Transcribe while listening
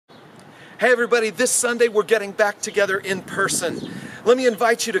Hey everybody, this Sunday we're getting back together in person. Let me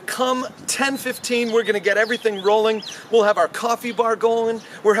invite you to come 10:15. We're going to get everything rolling. We'll have our coffee bar going.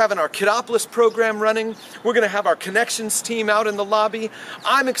 We're having our Kiddopolis program running. We're going to have our connections team out in the lobby.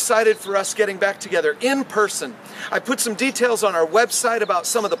 I'm excited for us getting back together in person. I put some details on our website about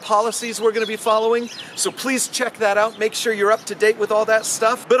some of the policies we're going to be following, so please check that out. Make sure you're up to date with all that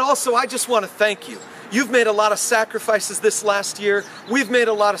stuff. But also, I just want to thank you. You've made a lot of sacrifices this last year. We've made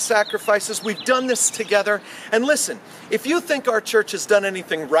a lot of sacrifices. We've done this together. And listen, if you think our church has done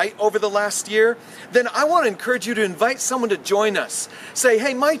anything right over the last year, then I want to encourage you to invite someone to join us. Say,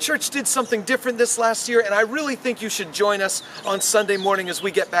 hey, my church did something different this last year, and I really think you should join us on Sunday morning as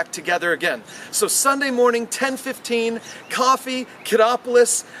we get back together again. So Sunday morning, 10:15, coffee,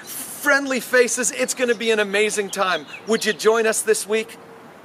 Kiddopolis, friendly faces. It's going to be an amazing time. Would you join us this week?